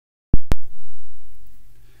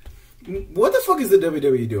what the fuck is the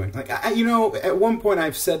WWE doing? Like, you know, at one point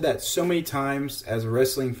I've said that so many times as a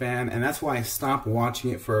wrestling fan, and that's why I stopped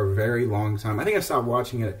watching it for a very long time. I think I stopped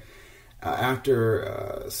watching it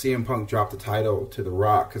after CM Punk dropped the title to The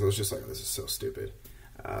Rock, because I was just like, this is so stupid.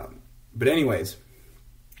 But anyways,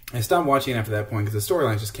 I stopped watching it after that point because the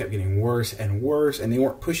storylines just kept getting worse and worse, and they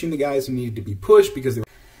weren't pushing the guys who needed to be pushed because they were.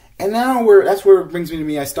 And now that's where it brings me to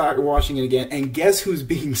me. I started watching it again, and guess who's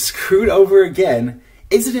being screwed over again?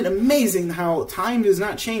 Isn't it amazing how time does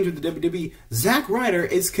not change with the WWE? Zack Ryder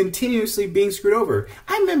is continuously being screwed over.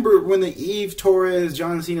 I remember when the Eve Torres,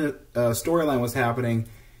 John Cena storyline was happening.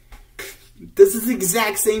 This is the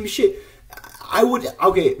exact same shit.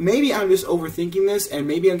 Okay, maybe I'm just overthinking this, and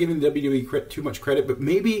maybe I'm giving the WWE too much credit, but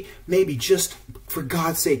maybe, just for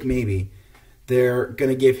God's sake, maybe they're going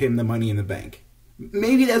to give him the Money in the Bank.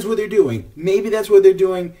 Maybe that's what they're doing. Maybe that's what they're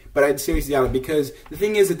doing, but I'd seriously doubt it, because the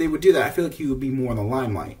thing is that they would do that. I feel like he would be more in the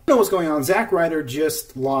limelight. You know what's going on? Zack Ryder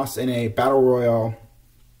just lost in a battle royal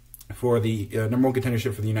for the number one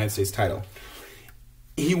contendership for the United States title.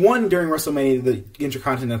 He won during WrestleMania the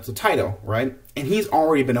Intercontinental title, right? And he's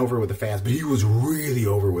already been over with the fans, but he was really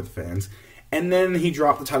over with the fans. And then he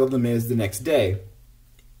dropped the title to The Miz the next day.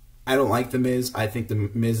 I don't like The Miz. I think The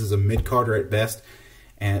Miz is a mid-carder at best.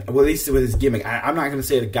 And well, at least with his gimmick, I'm not going to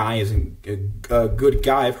say the guy isn't a good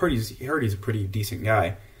guy. I've heard he's a pretty decent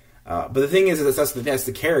guy. But the thing is, that's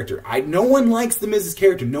the character. No one likes The Miz's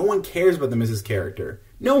character. No one cares about The Miz's character.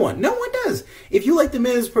 No one does. If you like The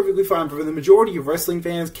Miz, perfectly fine. For the majority of wrestling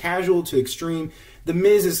fans, casual to extreme, The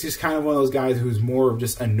Miz is just kind of one of those guys who's more of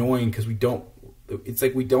just annoying because it's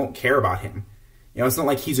like we don't care about him. You know, it's not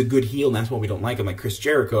like he's a good heel and that's why we don't like him. Like Chris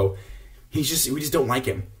Jericho, we just don't like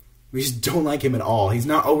him. We just don't like him at all. He's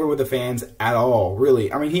not over with the fans at all,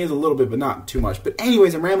 really. I mean, he is a little bit, but not too much. But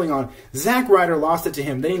anyways, I'm rambling on. Zack Ryder lost it to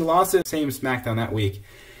him. Then he lost it same SmackDown that week.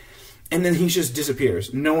 And then he just disappears.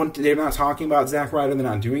 They're not talking about Zack Ryder. They're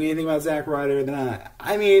not doing anything about Zack Ryder.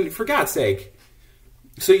 I mean, for God's sake.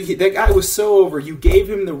 So that guy was so over. You gave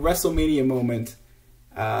him the WrestleMania moment,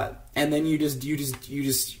 and then you just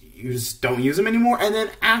don't use him anymore. And then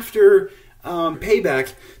after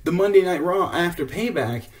Payback, the Monday Night Raw after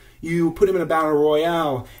Payback, you put him in a battle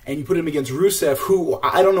royale, and you put him against Rusev, who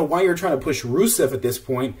I don't know why you're trying to push Rusev at this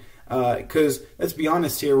point, because let's be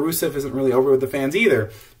honest here, Rusev isn't really over with the fans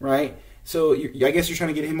either, right? So I guess you're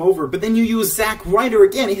trying to get him over, but then you use Zack Ryder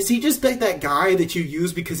again. Is he just like that guy that you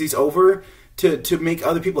use because he's over to make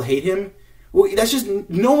other people hate him? Well, that's just,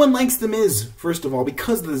 no one likes The Miz, first of all,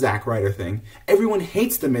 because of the Zack Ryder thing. Everyone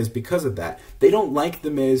hates The Miz because of that. They don't like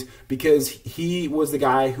The Miz because he was the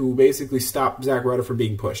guy who basically stopped Zack Ryder from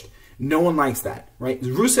being pushed. No one likes that, right?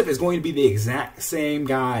 Rusev is going to be the exact same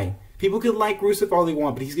guy. People could like Rusev all they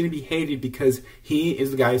want, but he's going to be hated because he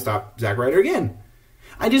is the guy who stopped Zack Ryder again.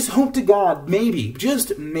 I just hope to God, maybe,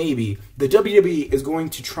 just maybe, the WWE is going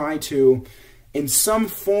to try to, in some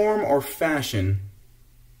form or fashion,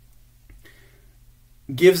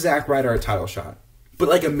 give Zack Ryder a title shot, but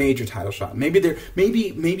like a major title shot. Maybe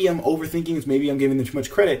I'm overthinking this. Maybe I'm giving them too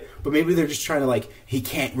much credit, but maybe they're just trying to like, he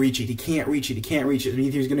can't reach it. He can't reach it. He can't reach it.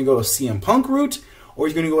 Either he's going to go a CM Punk route, or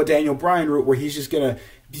he's going to go a Daniel Bryan route, where he's gonna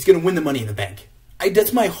win the Money in the Bank.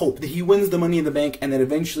 That's my hope, that he wins the Money in the Bank, and then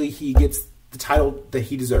eventually he gets the title that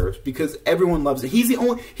he deserves, because everyone loves it.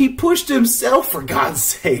 He pushed himself, for God's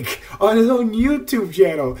sake, on his own YouTube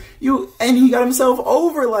channel. And he got himself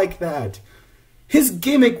over like that. His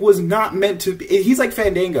gimmick was not meant to be... He's like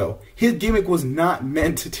Fandango. His gimmick was not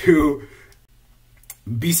meant to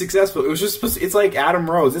be successful. It was just supposed to... It's like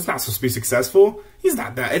Adam Rose. It's not supposed to be successful. He's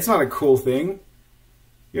not that... It's not a cool thing.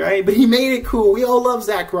 Right? But he made it cool. We all love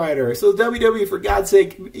Zack Ryder. So WWE, for God's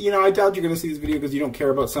sake, I doubt you're going to see this video because you don't care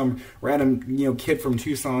about some random, kid from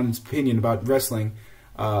Tucson's opinion about wrestling.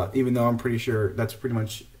 Even though I'm pretty sure that's pretty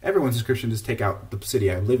much everyone's description. Just take out the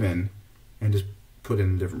city I live in and just put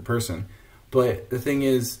in a different person. But the thing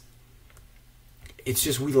is, it's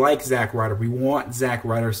just, we like Zack Ryder. We want Zack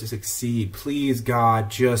Ryder to succeed. Please,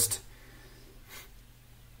 God, just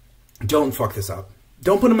don't fuck this up.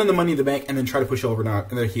 Don't put him in the Money in the Bank and then try to push over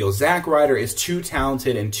another heel. Zack Ryder is too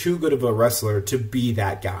talented and too good of a wrestler to be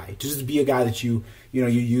that guy. To just be a guy that you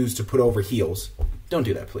use to put over heels. Don't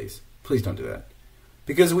do that, please. Please don't do that.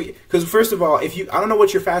 Because first of all, I don't know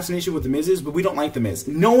what your fascination with The Miz is, but we don't like The Miz.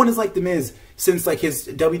 No one has liked The Miz since like his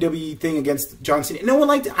WWE thing against John Cena. No one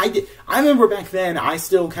liked it. I remember back then, I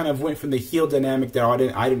still kind of went from the heel dynamic that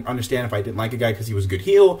I didn't understand if I didn't like a guy because he was a good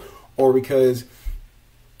heel or because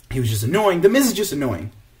he was just annoying. The Miz is just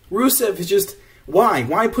annoying. Rusev is just, why?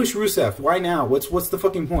 Why push Rusev? Why now? What's the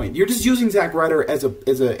fucking point? You're just using Zack Ryder as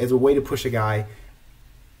a way to push a guy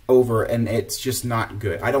over, and it's just not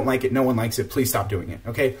good. I don't like it. No one likes it. Please stop doing it.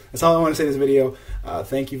 Okay? That's all I want to say in this video.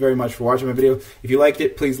 Thank you very much for watching my video. If you liked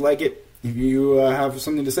it, please like it. If you have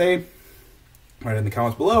something to say, write it in the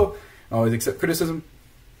comments below. I always accept criticism.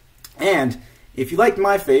 And if you like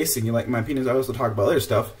my face and you like my opinions, I also talk about other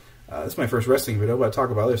stuff. This is my first wrestling video, but I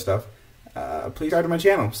talk about other stuff. Please subscribe to my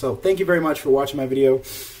channel. So thank you very much for watching my video.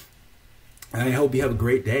 And I hope you have a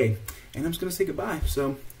great day. And I'm just going to say goodbye.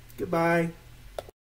 So, goodbye.